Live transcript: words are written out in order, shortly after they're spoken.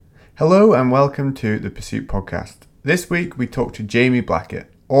Hello and welcome to the Pursuit Podcast. This week we talk to Jamie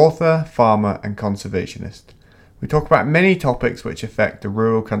Blackett, author, farmer and conservationist. We talk about many topics which affect the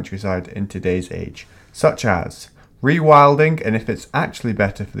rural countryside in today's age, such as rewilding and if it's actually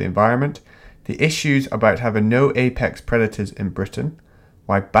better for the environment, the issues about having no apex predators in Britain,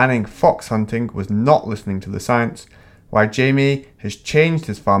 why banning fox hunting was not listening to the science, why Jamie has changed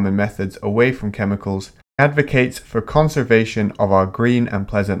his farming methods away from chemicals, advocates for conservation of our green and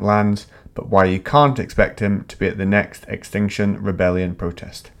pleasant lands, but why you can't expect him to be at the next Extinction Rebellion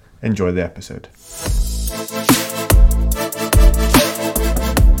protest. Enjoy the episode.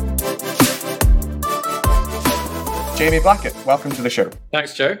 Jamie Blackett, welcome to the show.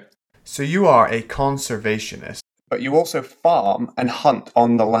 Thanks, Joe. So you are a conservationist, but you also farm and hunt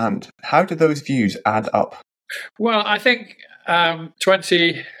on the land. How do those views add up? Well, I think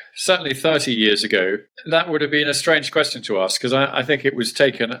certainly 30 years ago, that would have been a strange question to ask, because I think it was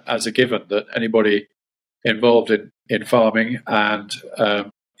taken as a given that anybody involved in farming and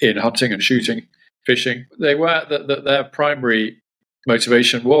in hunting and shooting, fishing, that their primary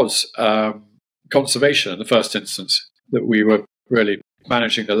motivation was conservation in the first instance, that we were really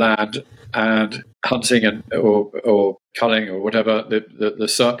managing the land and hunting or culling or whatever, the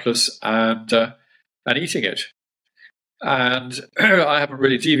surplus and eating it. And I haven't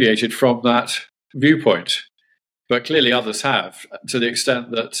really deviated from that viewpoint, but clearly others have, to the extent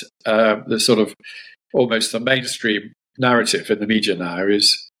that the sort of almost the mainstream narrative in the media now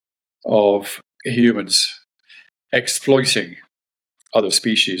is of humans exploiting other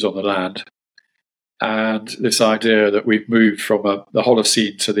species on the land. And this idea that we've moved from the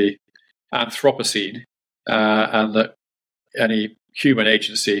Holocene to the Anthropocene, and that any human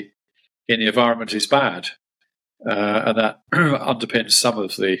agency in the environment is bad. And that underpins some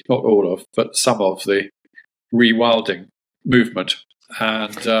of not all of, but some of the rewilding movement.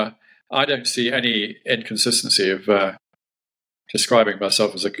 And I don't see any inconsistency of describing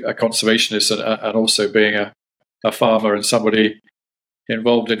myself as a conservationist and also being a farmer and somebody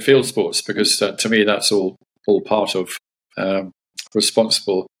involved in field sports, because to me that's all part of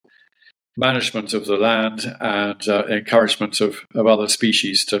responsible management of the land and encouragement of other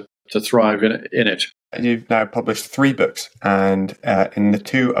species to thrive in it. You've now published 3 books, and in the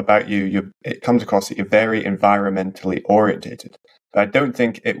 2 about you, it comes across that you're very environmentally orientated. But I don't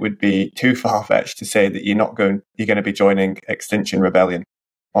think it would be too far-fetched to say that you're going to be joining Extinction Rebellion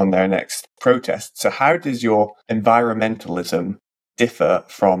on their next protest. So how does your environmentalism differ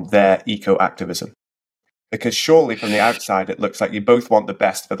from their eco-activism? Because surely from the outside it looks like you both want the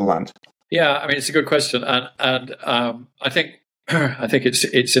best for the land. Yeah, I mean, it's a good question, and I think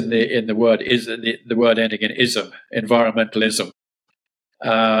it's in the word the word ending in ism, environmentalism.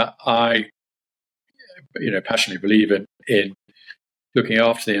 I passionately believe in looking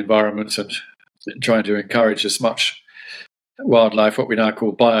after the environment and trying to encourage as much wildlife, what we now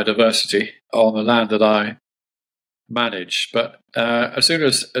call biodiversity, on the land that I manage. But as soon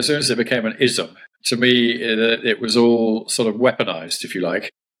as it became an ism, to me it was all sort of weaponized, if you like,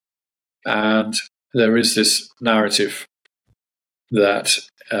 and there is this narrative that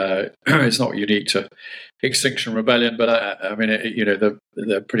it's not unique to Extinction Rebellion, but I mean,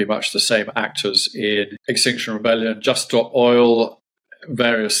 they're pretty much the same actors in Extinction Rebellion. Just Stop Oil,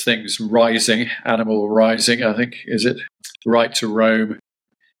 various things, Rising, Animal Rising, I think, is it? Right to Roam.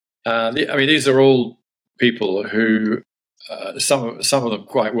 These are all people who some of them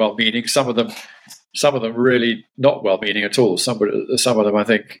quite well-meaning, some of them really not well-meaning at all. Some of them, I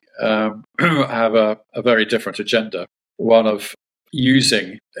think, have a very different agenda. One of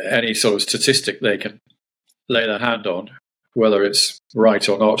using any sort of statistic they can lay their hand on, whether it's right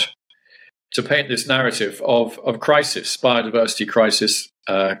or not, to paint this narrative of crisis, biodiversity crisis,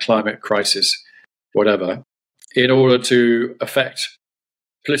 climate crisis, whatever, in order to affect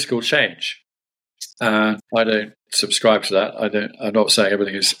political change. And I don't subscribe to that. I'm not saying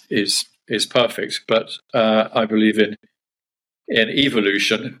everything is perfect, but I believe in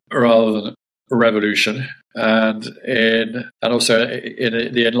evolution rather than revolution, and also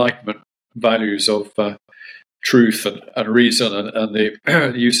in the Enlightenment values of truth and reason and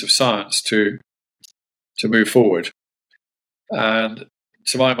the use of science to move forward. And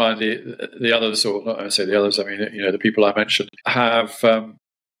to my mind, the others, or not I say the others, I mean the people I mentioned, have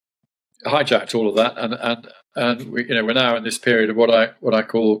hijacked all of that, and we're now in this period of what I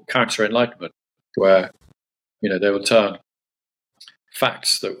call counter Enlightenment, where they will turn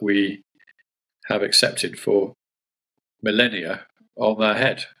facts that we have accepted for millennia on their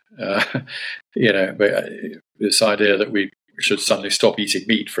head. This idea that we should suddenly stop eating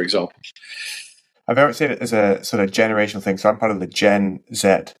meat, for example. I've always seen it as a sort of generational thing. So I'm part of the Gen Z.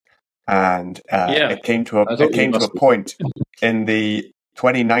 And Yeah, it came to I thought you a must be. point in the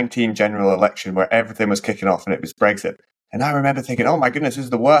 2019 general election where everything was kicking off and it was Brexit. And I remember thinking, oh my goodness, this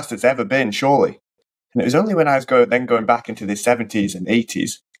is the worst it's ever been, surely. And it was only when I was going back into the 70s and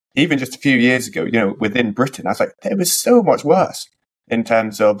 80s, even just a few years ago, within Britain, I was like, it was so much worse in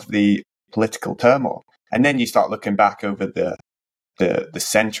terms of the political turmoil. And then you start looking back over the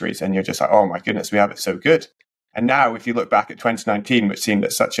centuries and you're just like, oh my goodness, we have it so good. And now if you look back at 2019, which seemed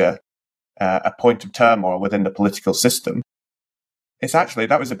at such a point of turmoil within the political system, it's actually,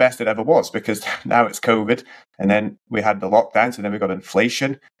 that was the best it ever was, because now it's COVID, and then we had the lockdowns, and then we got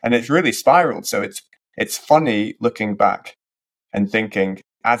inflation, and it's really spiraled. So it's funny looking back and thinking,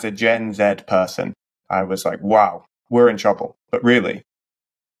 as a Gen Z person, I was like, wow, we're in trouble. But really,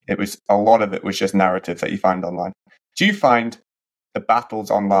 a lot of it was just narrative that you find online. Do you find the battles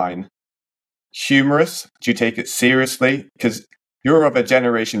online humorous? Do you take it seriously? Because you're of a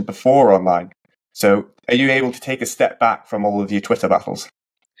generation before online. So are you able to take a step back from all of your Twitter battles?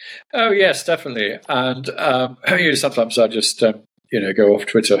 Oh yes, definitely. And sometimes I just go off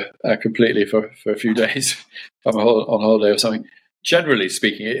Twitter completely for a few days. If I'm on holiday or something. Generally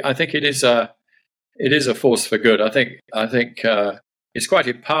speaking, I think it is a force for good. I think it's quite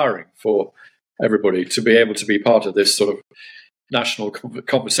empowering for everybody to be able to be part of this sort of national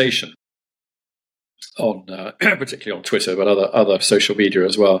conversation on particularly on Twitter, but other social media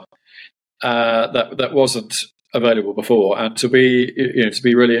as well. That wasn't available before, and to be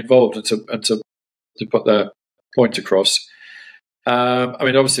really involved and to put their point across. I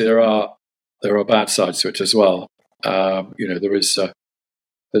mean, obviously there are bad sides to it as well. There's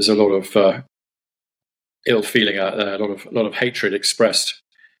a lot of ill feeling out there, a lot of hatred expressed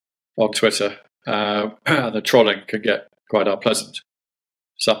on Twitter. The trolling can get quite unpleasant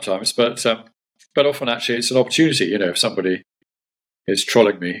sometimes, but often actually it's an opportunity. If somebody is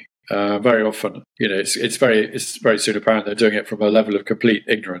trolling me, very often, it's very soon apparent they're doing it from a level of complete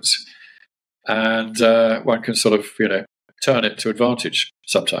ignorance, and one can sort of turn it to advantage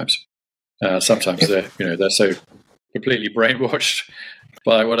sometimes. Sometimes they're so completely brainwashed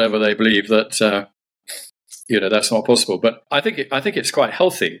by whatever they believe that that's not possible. But I think it's quite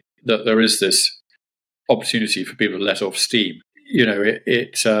healthy that there is this opportunity for people to let off steam.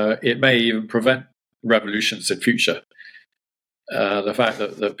 It may even prevent revolutions in future. The fact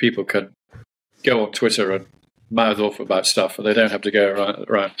that people can go on Twitter and mouth off about stuff, and they don't have to go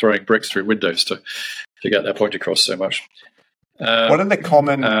around throwing bricks through windows to get their point across so much. What are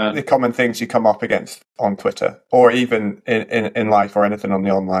the common things you come up against on Twitter, or even in life, or anything on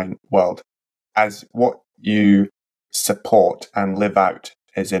the online world, as what you support and live out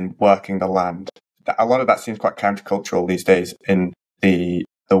is in working the land? A lot of that seems quite countercultural these days in the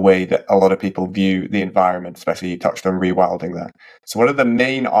way that a lot of people view the environment, especially you touched on rewilding there. So what are the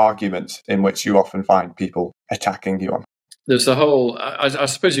main arguments in which you often find people attacking you on? There's the whole, I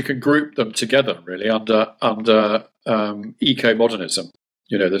suppose you can group them together really under eco-modernism.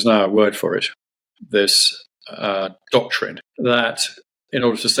 There's now a word for it. This doctrine that in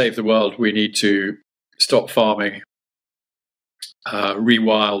order to save the world, we need to stop farming,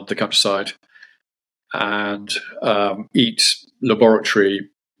 rewild the countryside, and eat laboratory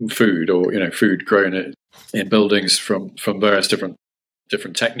food, or food grown in buildings from various different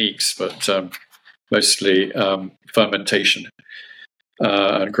techniques, but mostly fermentation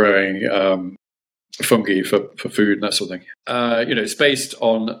and growing fungi for food and that sort of thing. It's based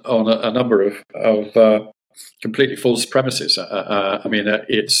on a number of completely false premises. I mean,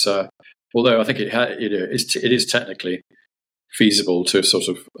 it's although I think it is technically feasible to sort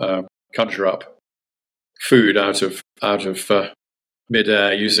of conjure up food out of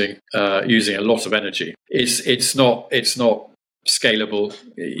mid-air using a lot of energy. It's not scalable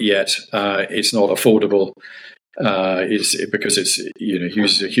yet. It's not affordable. Because it's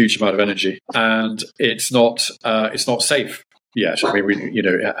uses a huge amount of energy, and it's not safe yet. I mean,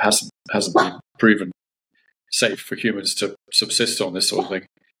 it hasn't been proven safe for humans to subsist on this sort of thing,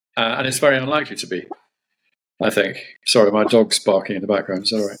 and it's very unlikely to be. I think. Sorry, my dog's barking in the background. Is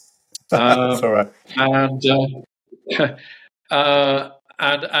that all right? That's all right.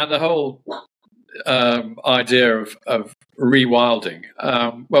 And the whole idea of rewilding.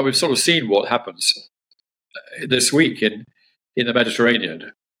 Well, we've sort of seen what happens this week in the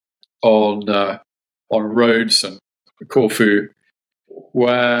Mediterranean on roads and Corfu,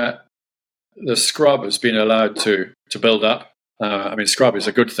 where the scrub has been allowed to build up. I mean, scrub is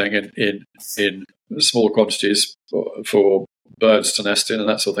a good thing in small quantities for birds to nest in and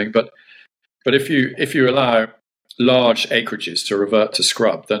that sort of thing. But if you allow large acreages to revert to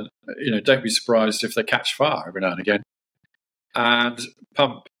scrub, then don't be surprised if they catch fire every now and again and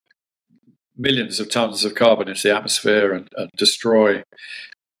pump millions of tons of carbon into the atmosphere and destroy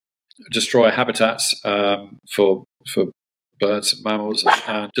habitats for birds and mammals,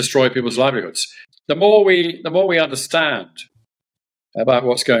 and destroy people's livelihoods. The more we understand about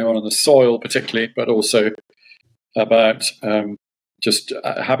what's going on in the soil, particularly, but also about just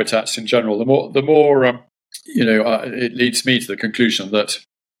habitats in general, the more it leads me to the conclusion that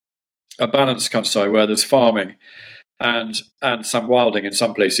a balanced countryside where there's farming and some wilding in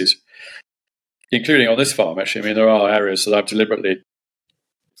some places, including on this farm, actually. I mean, there are areas that I've deliberately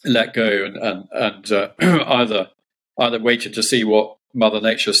let go and either waited to see what Mother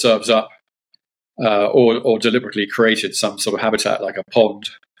Nature serves up, or deliberately created some sort of habitat, like a pond,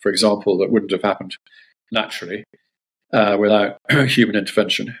 for example, that wouldn't have happened naturally without human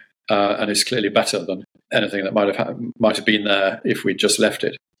intervention, and is clearly better than anything that might have been there if we'd just left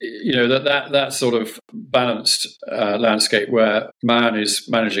it. That sort of balanced landscape where man is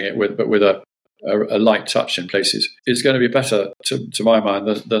managing it with a light touch in places is going to be better, to my mind,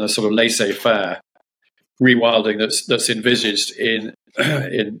 than a sort of laissez-faire rewilding that's envisaged in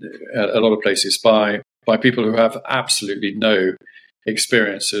a lot of places by people who have absolutely no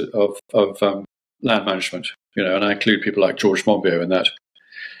experience of land management. And I include people like George Monbiot in that.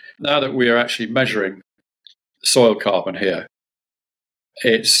 Now that we are actually measuring soil carbon here,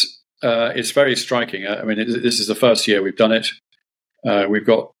 it's very striking. I mean, this is the first year we've done it. We've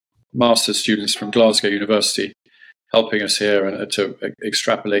got master's students from Glasgow University helping us here and to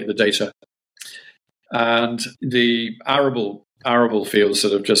extrapolate the data. And the arable fields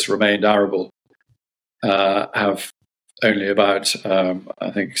that have just remained arable have only about,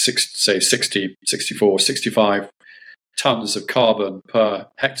 I think, 60, 64, 65 tons of carbon per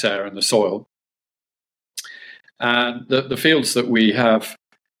hectare in the soil. And the fields that we have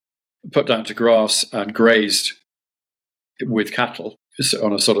put down to grass and grazed with cattle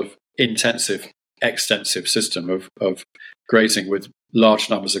on a sort of intensive, extensive system of grazing with large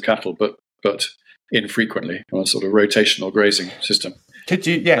numbers of cattle, but infrequently, on a sort of rotational grazing system. Could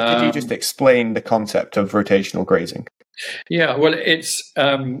you just explain the concept of rotational grazing? Yeah, well, it's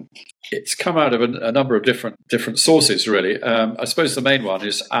come out of a number of different sources, really. I suppose the main one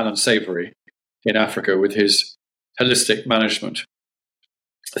is Alan Savory in Africa with his holistic management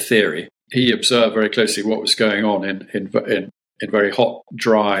theory. He observed very closely what was going on in very hot,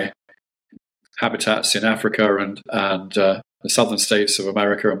 dry habitats in Africa and the southern states of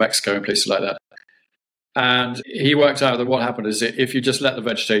America and Mexico and places like that. And he worked out that what happened is that if you just let the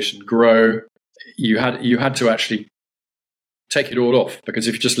vegetation grow, you had to actually take it all off, because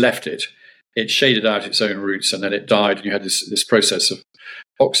if you just left it, it shaded out its own roots and then it died, and you had this process of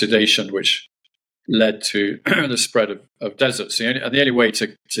oxidation which led to the spread of deserts. And the only way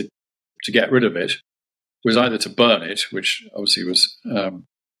to get rid of it was either to burn it, which obviously was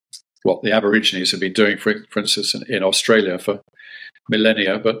what the Aborigines had been doing, for instance, in Australia for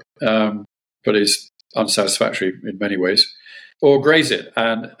millennia, but is unsatisfactory in many ways, or graze it.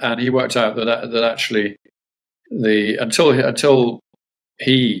 And he worked out that actually until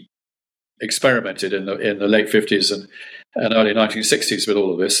he experimented in the late 50s and early 1960s with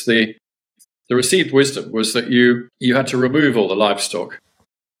all of this, the received wisdom was that you had to remove all the livestock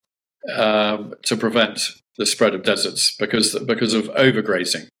to prevent the spread of deserts because of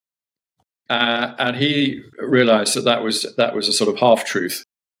overgrazing. And he realized that was a sort of half truth.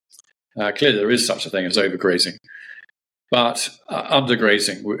 Clearly, there is such a thing as overgrazing, but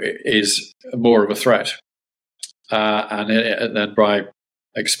undergrazing is more of a threat. And then by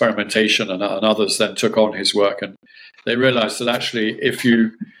experimentation and others then took on his work, and they realized that actually if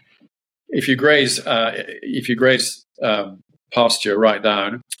you graze pasture right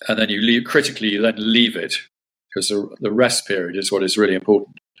down, and then you leave it, because the rest period is what is really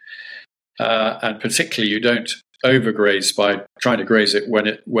important. And particularly, you don't overgraze by trying to graze it when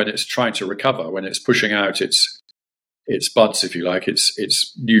it's trying to recover, when it's pushing out its buds, if you like,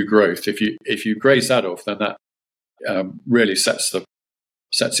 its new growth. If you graze that off, then that really sets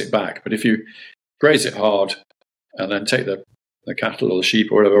it back. But if you graze it hard and then take the cattle or the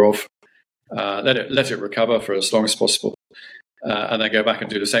sheep or whatever off, let it recover for as long as possible, and then go back and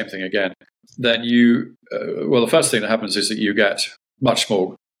do the same thing again, then the first thing that happens is that you get much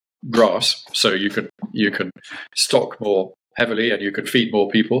more grass, so you can stock more heavily and you can feed more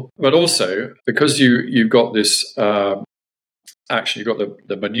people. But also, because you've got this, actually you've got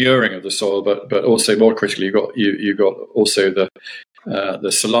the manuring of the soil, but also more critically, you've got also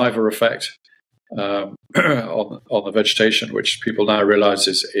the saliva effect on the vegetation, which people now realise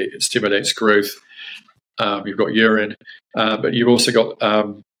it stimulates growth. You've got urine, but you've also got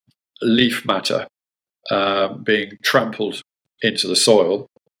leaf matter being trampled into the soil.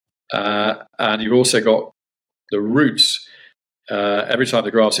 and you've also got the roots. Every time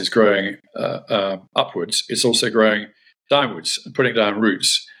the grass is growing upwards, it's also growing downwards and putting down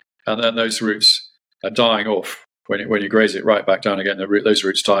roots, and then those roots are dying off. When you graze it right back down again, those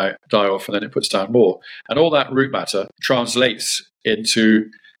roots die off, and then it puts down more. And all that root matter translates into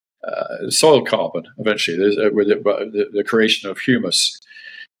soil carbon eventually, with the creation of humus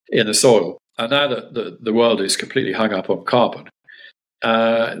in the soil. And now that the world is completely hung up on carbon,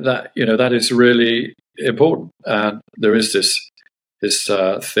 that is really important. And there is this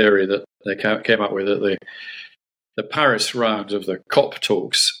theory that they came up with at the Paris round of the COP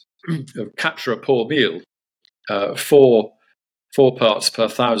talks of capture a poor meal, 4 parts per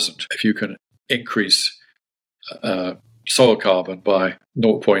thousand. If you can increase soil carbon by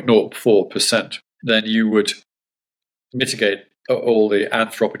 0.04%, then you would mitigate all the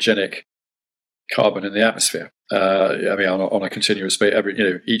anthropogenic carbon in the atmosphere. On a continuous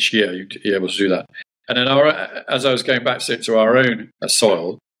basis, each year you'd be able to do that. And then, as I was going back to our own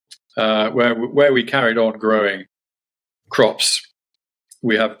soil, where we carried on growing crops,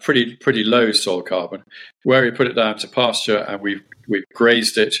 we have pretty low soil carbon. Where we put it down to pasture and we've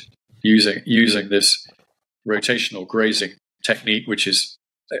grazed it using this rotational grazing technique, which is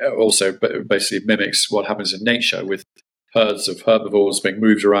also basically mimics what happens in nature with herds of herbivores being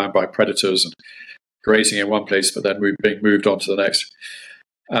moved around by predators and grazing in one place, but then being moved on to the next.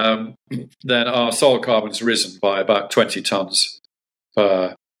 Then our soil carbon's risen by about 20 tons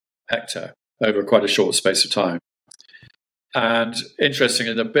per hectare over quite a short space of time. And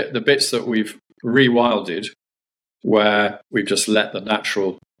interestingly, the bits that we've rewilded, where we've just let the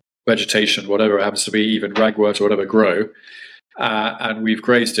natural vegetation, whatever it happens to be, even ragwort or whatever, grow, and we've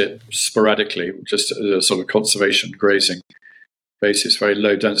grazed it sporadically, just as a sort of conservation grazing basis, very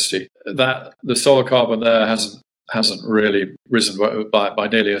low density, that the soil carbon there hasn't really risen by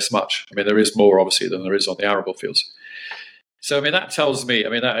nearly as much. I mean, there is more obviously than there is on the arable fields. So, I mean, that tells me,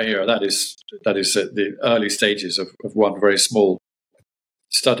 that is at the early stages of one very small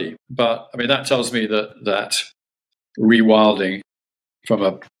study. But I mean, that tells me that rewilding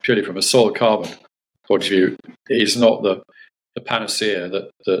purely from a soil carbon point of view is not the panacea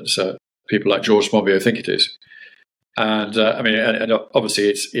that people like George Monbiot think it is. And and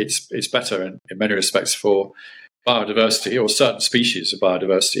obviously it's better in many respects for biodiversity or certain species of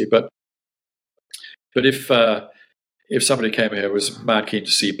biodiversity. But if somebody came here was mad keen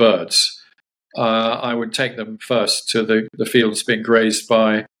to see birds, I would take them first to the fields being grazed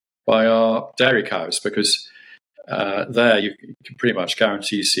by our dairy cows, because there you can pretty much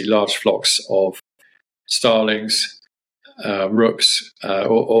guarantee you see large flocks of starlings, rooks,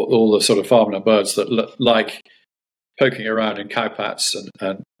 all the sort of farmland birds that look like poking around in cowpats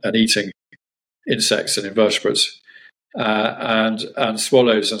and eating insects and invertebrates, and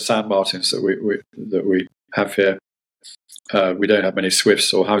swallows and sand martins that we have here. We don't have many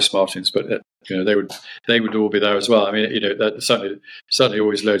swifts or house martins, but they would all be there as well. I mean, there's certainly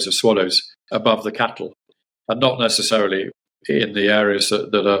always loads of swallows above the cattle, and not necessarily in the areas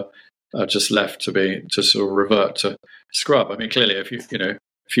that are just left to sort of revert to scrub. I mean, clearly, if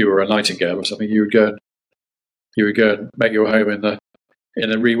you were a nightingale or something, you would go and make your home in the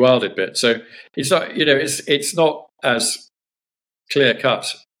rewilded bit. So it's not it's not as clear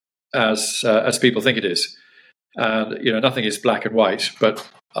cut as people think it is. And nothing is black and white, but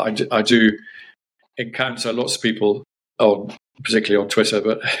I do encounter lots of people particularly on Twitter,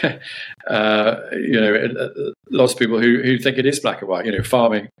 but lots of people who think it is black and white.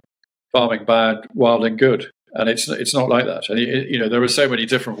 Farming bad, wilding good, and it's not like that. And there are so many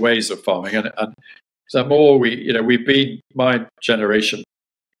different ways of farming, and the more we've been, my generation,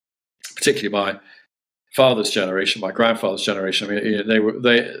 particularly my father's generation, my grandfather's generation. I mean,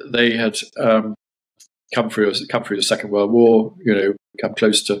 they had come through the Second World War, come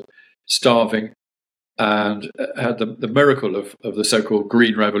close to starving, and had the miracle of the so-called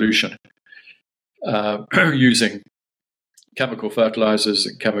Green Revolution, using chemical fertilizers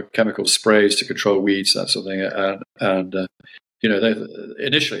and chemical sprays to control weeds, that sort of thing. And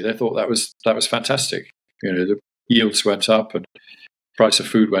initially they thought that was fantastic. The yields went up and the price of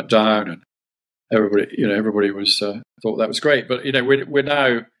food went down, and everybody was thought that was great. But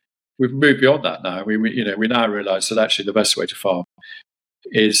we've moved beyond that now. We now realise that actually the best way to farm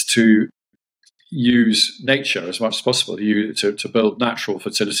is to use nature as much as possible, to build natural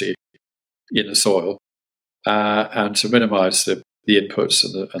fertility in the soil, and to minimise the inputs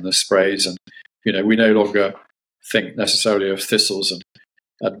and the sprays. And we no longer think necessarily of thistles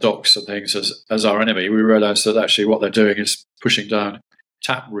and docks and things as our enemy. We realise that actually what they're doing is pushing down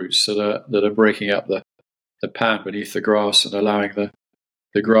tap roots that are breaking up the pan beneath the grass and allowing the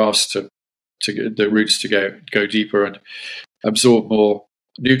the grass to get the roots to go deeper and absorb more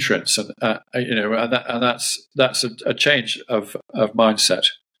nutrients, and that's a change of mindset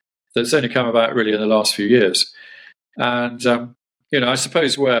that's only come about really in the last few years. And I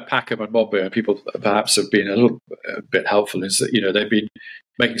suppose where Packham and Monbiot and people perhaps have been a bit helpful is that they've been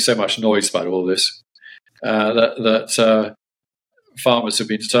making so much noise about all this that farmers have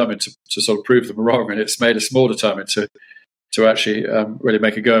been determined to sort of prove them wrong, and it's made us more determined to actually really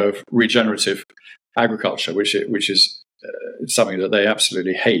make a go of regenerative agriculture, which is something that they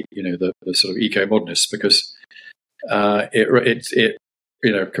absolutely hate. The sort of eco-modernists, because it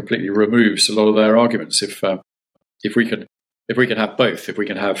completely removes a lot of their arguments. If we can have both, if we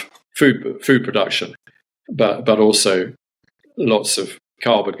can have food production, but also lots of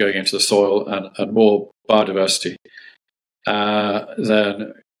carbon going into the soil and more biodiversity,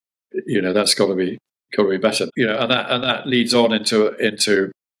 then that's got to be better. And that leads on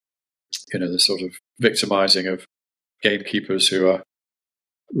into the sort of victimizing of gamekeepers who are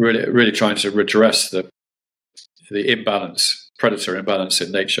really trying to redress the predator imbalance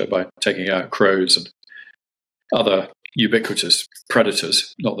in nature by taking out crows and other ubiquitous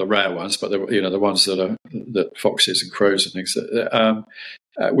predators, not the rare ones, but the ones that foxes and crows and things,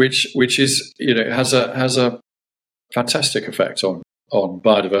 which is has a fantastic effect on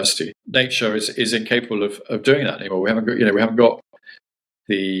biodiversity. Nature is incapable of doing that anymore. We haven't got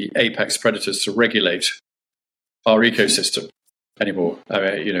the apex predators to regulate our ecosystem anymore. I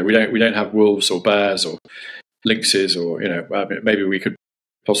mean, we don't have wolves or bears or lynxes, or maybe we could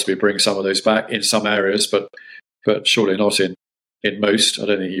possibly bring some of those back in some areas, but surely not in most. I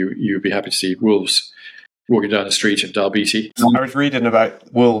don't think you would be happy to see wolves walking down the street in Dalbeattie. I was reading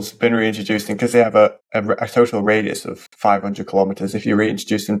about wolves being reintroduced because they have a total radius of 500 kilometres. If you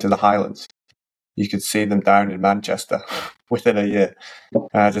reintroduce them to the Highlands, you could see them down in Manchester within a year.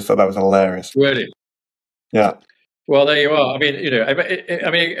 I just thought that was hilarious. Really? Yeah. Well, there you are. I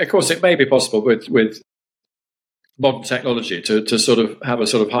mean, of course, it may be possible with modern technology to sort of have a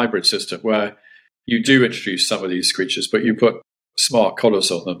sort of hybrid system where you do introduce some of these creatures, but you put smart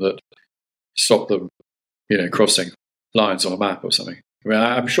collars on them that stop them, crossing lines on a map or something. I mean,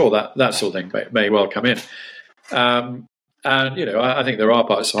 I'm sure that sort of thing may well come in. And I think there are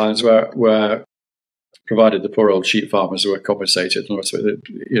parts of Highlands where, provided the poor old sheep farmers were compensated,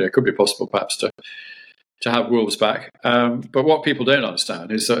 it could be possible perhaps to have wolves back. But what people don't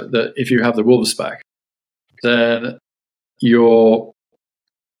understand is that if you have the wolves back, then your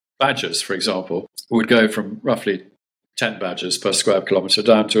badgers, for example, would go from roughly 10 badgers per square kilometre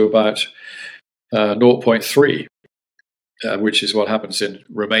down to about 0.3, which is what happens in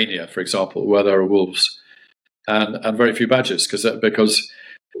Romania, for example, where there are wolves and very few badgers, because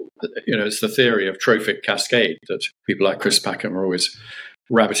it's the theory of trophic cascade that people like Chris Packham are always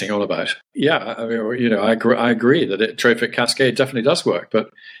rabbiting on about. Yeah, I mean, I agree that trophic cascade definitely does work,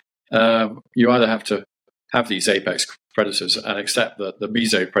 but you either have to have these apex predators and accept that the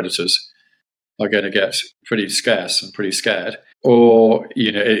meso predators are going to get pretty scarce and pretty scared, or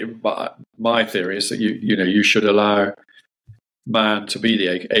my theory is that you should allow man to be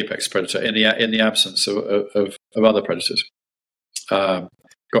the apex predator in the absence of other predators.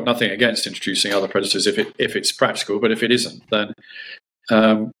 Got nothing against introducing other predators if it's practical, but if it isn't, then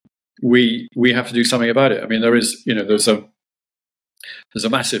we have to do something about it. I mean, there's a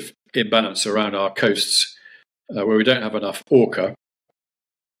massive imbalance around our coasts where we don't have enough orca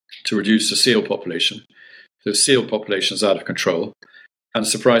to reduce the seal population. The seal population is out of control, and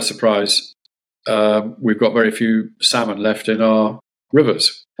surprise, surprise, we've got very few salmon left in our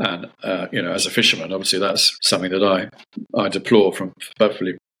rivers. And as a fisherman, obviously that's something that I deplore for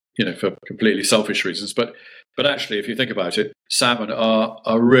completely selfish reasons. But actually, if you think about it, salmon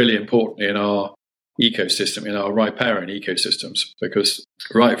are really important in our ecosystem, in our riparian ecosystems, because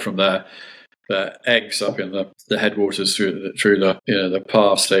right from their eggs up in the headwaters through the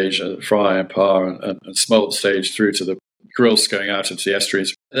par stage, fry and par and smolt stage, through to the grilse going out into the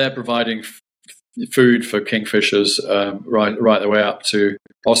estuaries, they're providing food for kingfishers right the way up to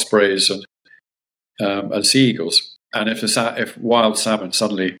ospreys and sea eagles. And if wild salmon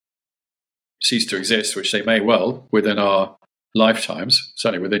suddenly cease to exist, which they may well within our lifetimes,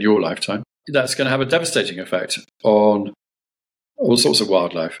 certainly within your lifetime, that's going to have a devastating effect on all sorts of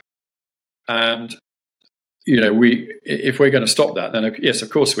wildlife. And if we're going to stop that, then yes, of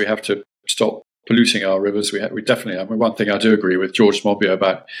course we have to stop polluting our rivers. We definitely have. One thing I do agree with George Monbiot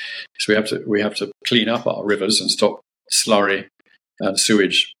about is we have to clean up our rivers and stop slurry and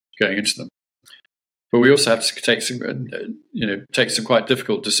sewage going into them. But we also have to take some quite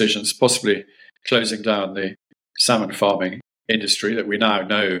difficult decisions, possibly closing down the salmon farming industry that we now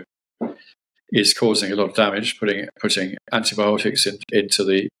know is causing a lot of damage, putting antibiotics into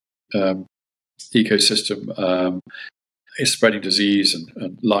the ecosystem, is spreading disease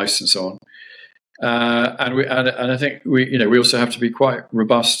and lice and so on. And I think we also have to be quite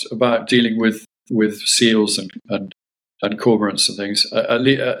robust about dealing with seals and cormorants and things. At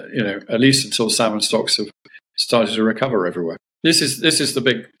least until salmon stocks have started to recover everywhere. This is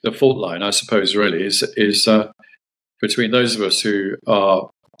the fault line, I suppose. Really, is between those of us who are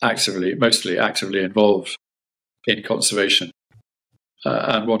mostly actively involved in conservation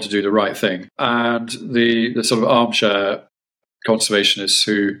and want to do the right thing, and the sort of armchair conservationists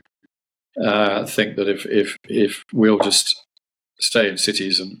who think that if we'll just stay in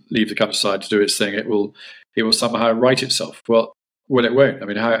cities and leave the countryside to do its thing, it will somehow right itself. Well, it won't. I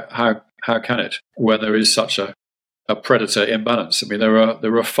mean, how can it when there is such a predator imbalance? I mean, there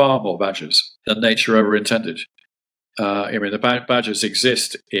are far more badgers than nature ever intended. I mean, the badgers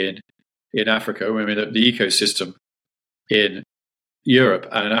exist in Africa. I mean, the ecosystem in Europe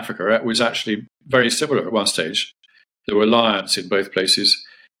and in Africa was actually very similar at one stage. There were lions in both places.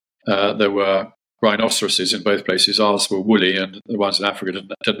 There were rhinoceroses in both places. Ours were woolly, and the ones in Africa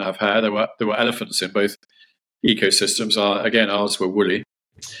didn't have hair. There were elephants in both ecosystems. Again, ours were woolly.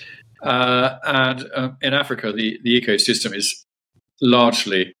 And in Africa, the ecosystem is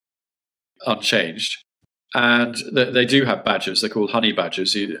largely unchanged. And they do have badgers. They're called honey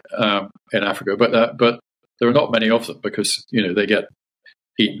badgers in Africa, but there are not many of them because they get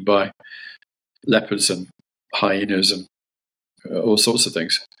eaten by leopards and hyenas and all sorts of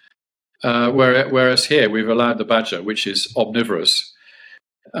things. Whereas here we've allowed the badger, which is omnivorous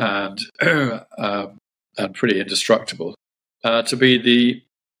and pretty indestructible, to be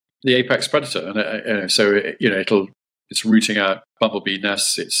the apex predator, and so it's rooting out bumblebee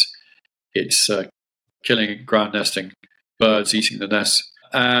nests. It's killing ground nesting birds, eating the nests,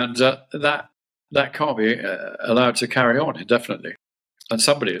 and that can't be allowed to carry on indefinitely. And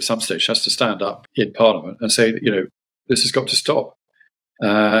somebody at some stage has to stand up in Parliament and say, this has got to stop.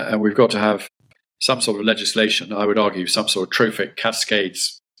 And we've got to have some sort of legislation, I would argue some sort of trophic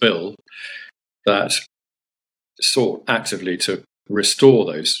cascades bill that sought actively to restore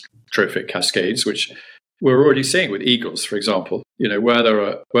those trophic cascades, which we're already seeing with eagles, for example. Where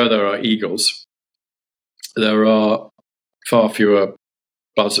there are eagles, there are far fewer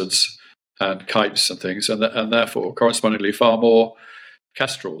buzzards and kites and things, and therefore correspondingly far more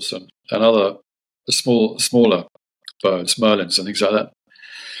kestrels and other smaller birds, merlins and things like that.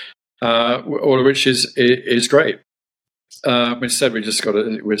 All of which is great. Instead,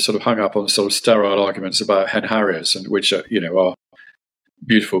 we're sort of hung up on sort of sterile arguments about hen harriers, and which are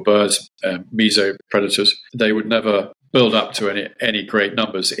beautiful birds, mesopredators. They would never build up to any great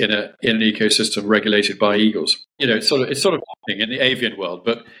numbers in an ecosystem regulated by eagles. It's sort of happening in the avian world,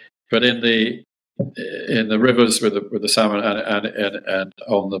 but in the rivers with the salmon and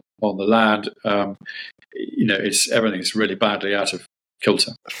on the land, everything's really badly out of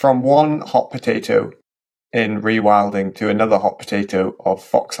kilter. From one hot potato in rewilding to another hot potato of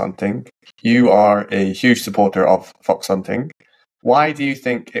fox hunting, you are a huge supporter of fox hunting. Why do you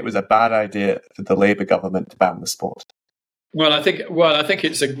think it was a bad idea for the Labour government to ban the sport? Well, I think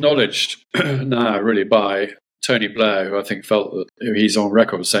it's acknowledged now, really, by Tony Blair, who I think felt that he's on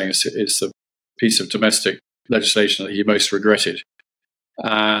record saying it's the piece of domestic legislation that he most regretted,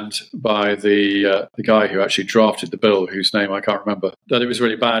 and by the guy who actually drafted the bill, whose name I can't remember, that it was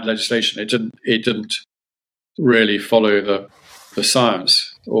really bad legislation. It didn't really follow the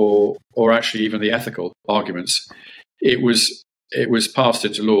science or actually even the ethical arguments. It was passed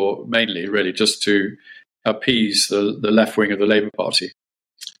into law mainly, really, just to appease the left wing of the Labour Party,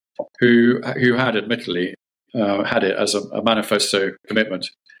 who had admittedly had it as a manifesto commitment,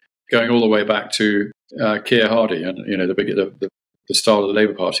 going all the way back to Keir Hardie and the start of the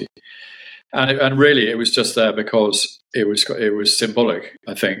Labour Party, and really it was just there because it was symbolic,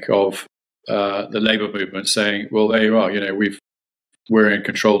 I think, of the Labour movement saying, well, there you are, we're in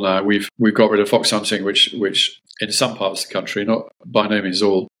control now. We've got rid of fox hunting, which in some parts of the country, not by no means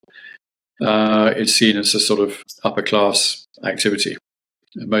all, it's seen as a sort of upper class activity.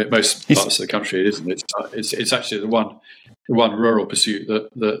 Most parts of the country, it isn't. It's actually the one rural pursuit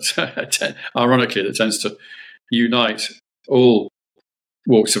that ironically that tends to unite all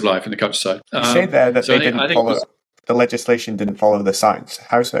walks of life in the countryside. You say there that the legislation didn't follow the science.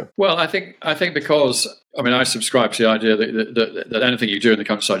 How so? Well, I think because I subscribe to the idea that anything you do in the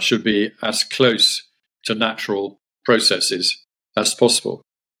countryside should be as close to natural processes as possible.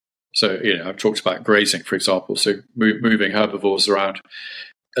 So I've talked about grazing, for example, so moving herbivores around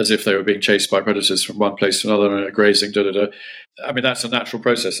as if they were being chased by predators from one place to another and grazing, I mean, that's a natural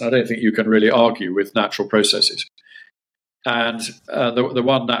process. I don't think you can really argue with natural processes. And the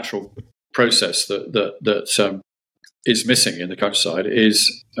one natural process that is missing in the countryside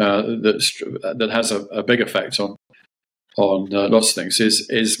is that has a big effect on lots of things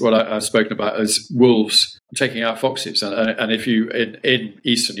is what I've spoken about as wolves taking out foxes. And if you in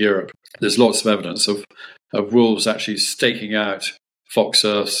Eastern Europe, there's lots of evidence of wolves actually staking out fox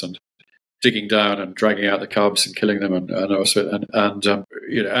earths and digging down and dragging out the cubs and killing them, and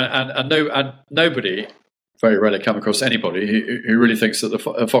nobody, very rarely come across anybody who really thinks that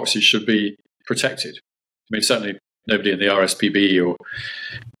the foxes should be protected. I mean, certainly nobody in the RSPB or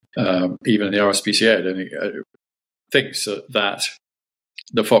even in the RSPCA, I don't think, thinks that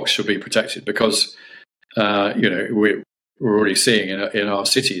the fox should be protected because we're already seeing in our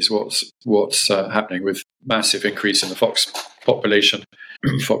cities what's happening with massive increase in the fox population,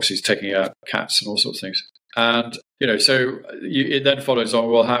 foxes taking out cats and all sorts of things. And it then follows on.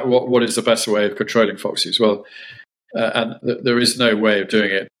 Well, what is the best way of controlling foxes? Well, there is no way of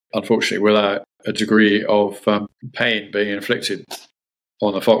doing it, unfortunately, without a degree of pain being inflicted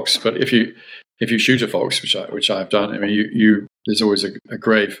on the fox. But if you shoot a fox, which I've done, I mean, there's always a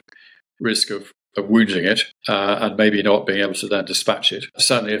grave risk of wounding it and maybe not being able to then dispatch it.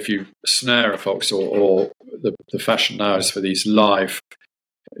 Certainly, if you snare a fox, or the fashion now is for these live,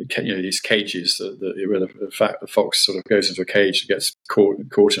 these cages where the fox sort of goes into a cage and gets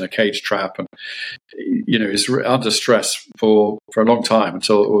caught in a cage trap, and is under stress for a long time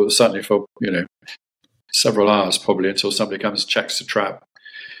or certainly for several hours probably until somebody comes and checks the trap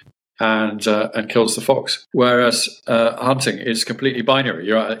and kills the fox. Whereas hunting is completely binary.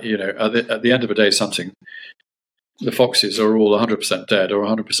 You're at the end of a day's hunting, the foxes are all 100% dead or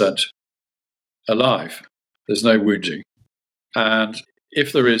 100% alive. There's no wounding, and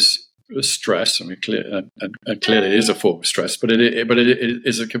if there is stress, I mean, clearly it is a form of stress, but it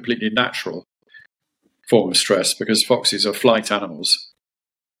is a completely natural form of stress because foxes are flight animals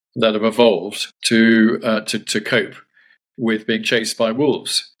that have evolved to cope with being chased by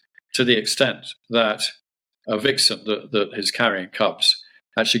wolves, to the extent that a vixen that is carrying cubs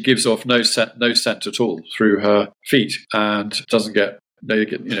actually gives off no scent at all through her feet and doesn't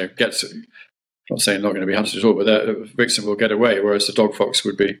gets. I'm not saying not going to be hunted at all, but the vixen will get away, whereas the dog fox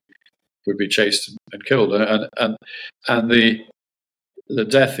would be chased and killed. And the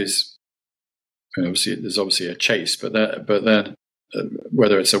death is, obviously there's obviously a chase, but then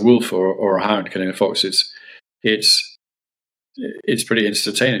whether it's a wolf or a hound killing a fox, it's pretty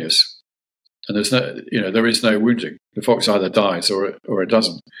instantaneous, and there is no wounding. The fox either dies or it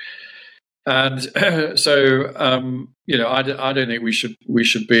doesn't. And so I don't think we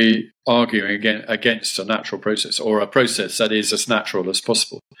should be arguing against a natural process or a process that is as natural as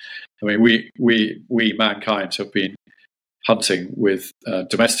possible. I mean, we mankind have been hunting with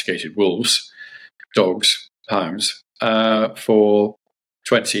domesticated wolves, dogs, hounds for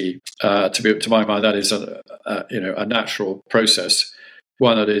 20. To my mind, that is a natural process,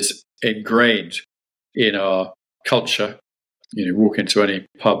 one that is ingrained in our culture. Walk into any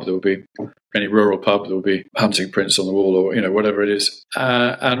pub, any rural pub, there will be hunting prints on the wall, or whatever it is,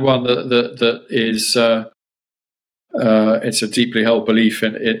 and one that is it's a deeply held belief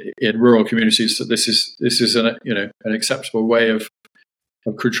in rural communities that this is an acceptable way of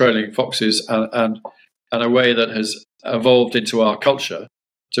controlling foxes, and a way that has evolved into our culture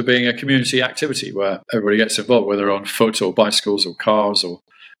to being a community activity where everybody gets involved, whether on foot or bicycles or cars or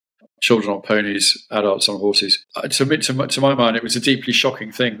children on ponies, adults on horses. To my mind, it was a deeply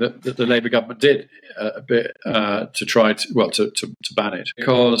shocking thing that the Labour government did to try to ban it,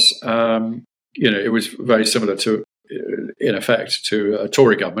 because it was very similar to, in effect, to a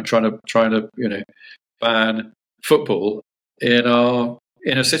Tory government trying to ban football in our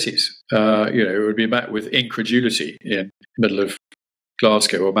inner cities. It would be met with incredulity in the middle of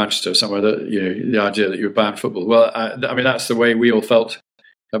Glasgow or Manchester, somewhere, that the idea that you would ban football. Well, I mean, that's the way we all felt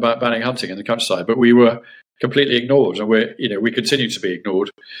about banning hunting in the countryside, but we were completely ignored, and we continue to be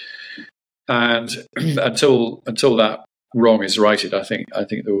ignored. And until that wrong is righted, I think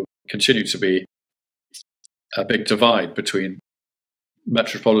there will continue to be a big divide between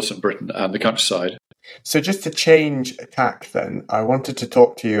metropolitan Britain and the countryside. So just to change tack then, I wanted to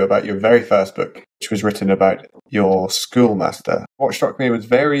talk to you about your very first book, which was written about your schoolmaster. What struck me was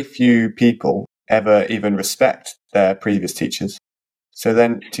very few people ever even respect their previous teachers. So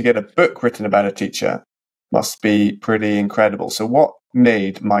then to get a book written about a teacher must be pretty incredible. So what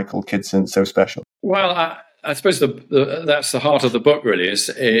made Michael Kidson so special? Well, I suppose that's the heart of the book, really, is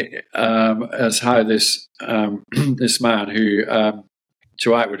as how this this man who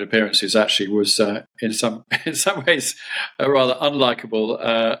to outward appearances, actually was in some ways a rather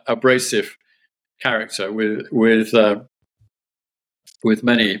unlikable, abrasive character with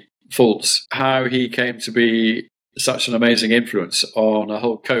many faults. How he came to be such an amazing influence on a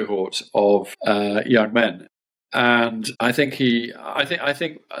whole cohort of young men. And I think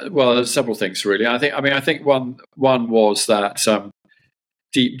well, there's several things really. I think one was that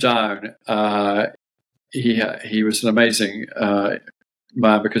deep down he was an amazing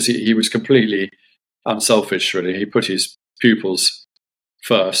man, because he was completely unselfish. Really, he put his pupils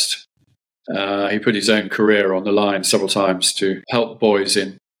first. He put his own career on the line several times to help boys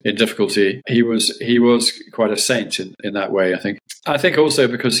in difficulty. He was quite a saint in that way. I think also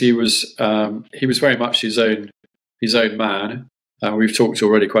because he was very much his own man. We've talked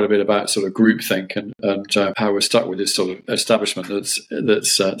already quite a bit about sort of groupthink and how we're stuck with this sort of establishment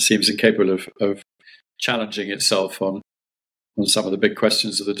that seems incapable of challenging itself on some of the big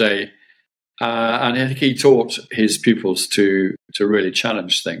questions of the day. And I think he taught his pupils to really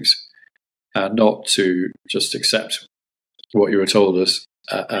challenge things and not to just accept what you were told as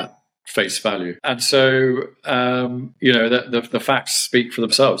at face value. And so, the facts speak for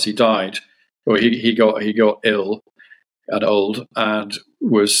themselves. He died, or he got ill and old, and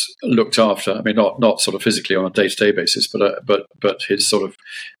was looked after. I mean, not sort of physically on a day-to-day basis, but his sort of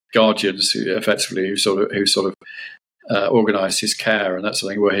guardians, who sort of organised his care and that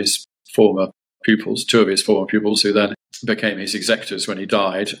sort of thing, were his former pupils, two of his former pupils, who then became his executors when he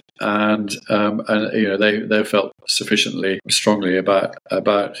died, and they felt sufficiently strongly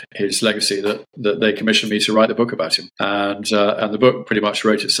about his legacy that they commissioned me to write the book about him, and the book pretty much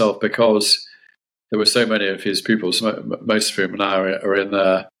wrote itself because there were so many of his pupils, most of whom now are in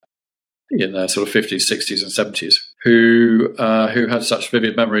their sort of 50s, 60s, and 70s, who had such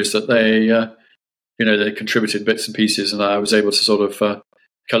vivid memories that they contributed bits and pieces, and I was able to sort of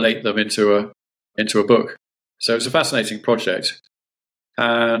collate them into a book. So it's a fascinating project,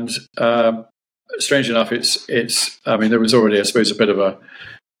 and strange enough, it's. I mean, there was already, I suppose, a bit of a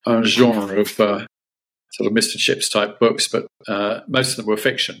genre of sort of Mr. Chips type books, but most of them were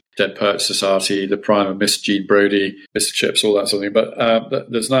fiction. Dead Poets Society, The Prime of Miss Jean Brodie, Mr. Chips, all that sort of thing. But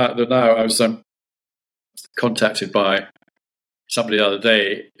there's now I was contacted by somebody the other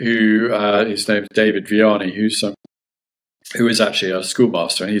day who his name is David Vianney, who is actually a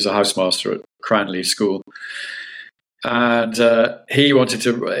schoolmaster, and he's a housemaster at Cranley School. And he's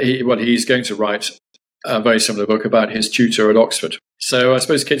going to write a very similar book about his tutor at Oxford. So I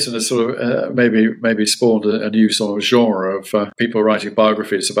suppose Kitson has sort of maybe spawned a new sort of genre of people writing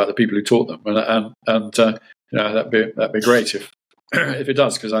biographies about the people who taught them, and that'd be great if it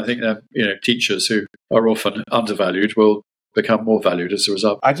does, because I think that teachers who are often undervalued will become more valued as a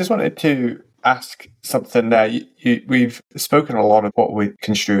result. I just wanted to ask something there. We've spoken a lot of what we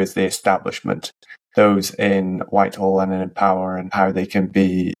construe as the establishment, those in Whitehall and in power, and how they can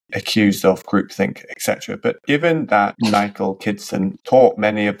be accused of groupthink, etc. But given that Michael Kitson taught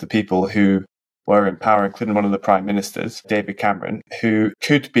many of the people who were in power, including one of the prime ministers, David Cameron, who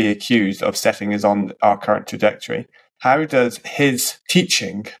could be accused of setting us on our current trajectory, how does his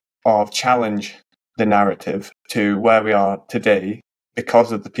teaching of challenge the narrative to where we are today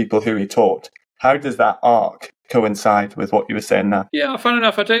because of the people who he taught, how does that arc coincide with what you were saying now? Yeah, fun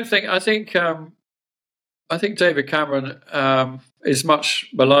enough. I think David Cameron is much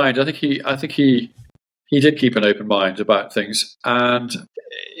maligned. I think he did keep an open mind about things, and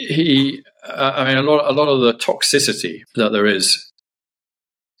a lot of the toxicity that there is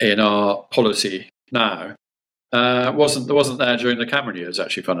in our polity now wasn't there during the Cameron years.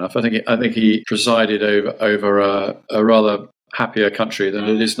 Actually, fun enough, I think he presided over a rather happier country than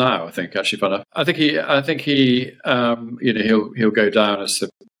it is now. I think, actually, fun enough. I think he he'll go down as the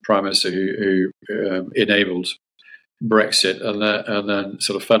Prime Minister who enabled Brexit and then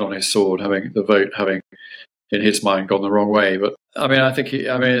sort of fell on his sword, having the vote in his mind gone the wrong way. But I think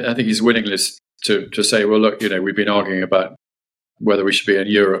his willingness to say, well, look, we've been arguing about whether we should be in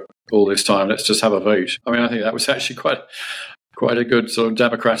Europe all this time. Let's just have a vote. I think that was actually quite a good sort of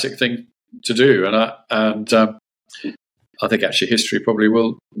democratic thing to do, and I think actually history probably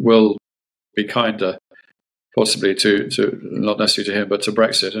will be kinder, possibly to not necessarily to him, but to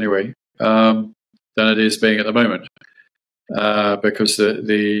Brexit anyway, than it is being at the moment, because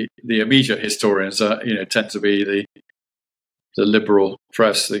the immediate historians tend to be the liberal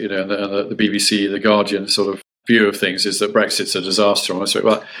press, the BBC, the Guardian sort of view of things is that Brexit's a disaster. And I say,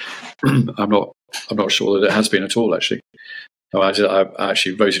 well, I'm not sure that it has been at all. Actually, I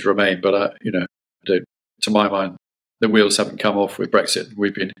actually voted Remain, but to my mind, the wheels haven't come off with Brexit.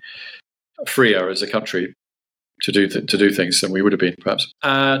 We've been freer as a country to do things than we would have been, perhaps.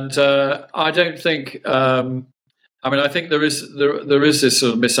 And I don't think. I think there is this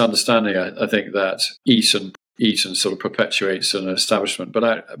sort of misunderstanding. I think that Eton sort of perpetuates an establishment, but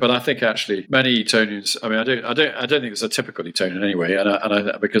I think actually many Etonians. I don't think it's a typical Etonian anyway,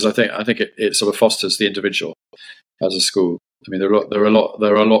 because I think it sort of fosters the individual as a school. I mean, there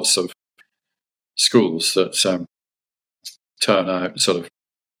are lots of schools that turn out sort of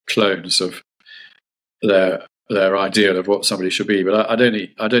clones of their ideal of what somebody should be, but I don't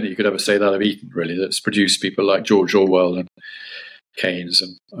think you could ever say that of Eton, really. That's produced people like George Orwell and Keynes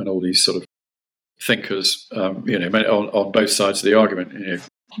and all these sort of thinkers, on both sides of the argument.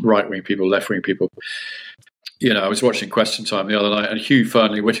 Right-wing people, left-wing people. I was watching Question Time the other night, and Hugh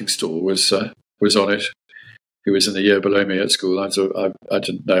Fearnley-Whittingstall was on it. Who was in the year below me at school. I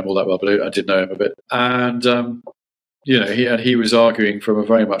didn't know him all that well, but I did know him a bit. And he was arguing from a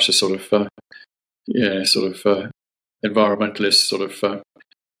very much a sort of environmentalist sort of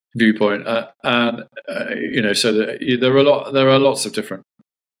viewpoint, so that there are lots of different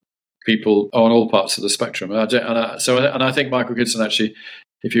people on all parts of the spectrum. And I think Michael Gidson, actually,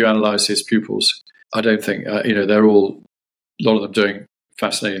 if you analyse his pupils, I don't think they're all, a lot of them doing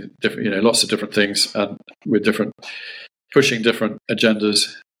fascinating, different, lots of different things and with pushing different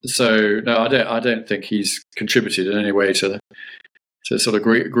agendas. So no, I don't think he's contributed in any way to sort of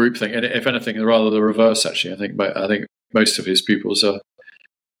group thing. And if anything, rather the reverse. Actually, I think most of his pupils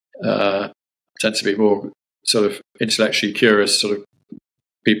tend to be more sort of intellectually curious, sort of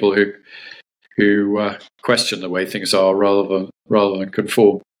people who question the way things are rather than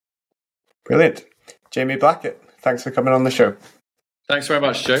conform. Brilliant, Jamie Blackett. Thanks for coming on the show. Thanks very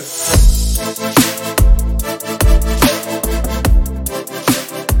much, Joe.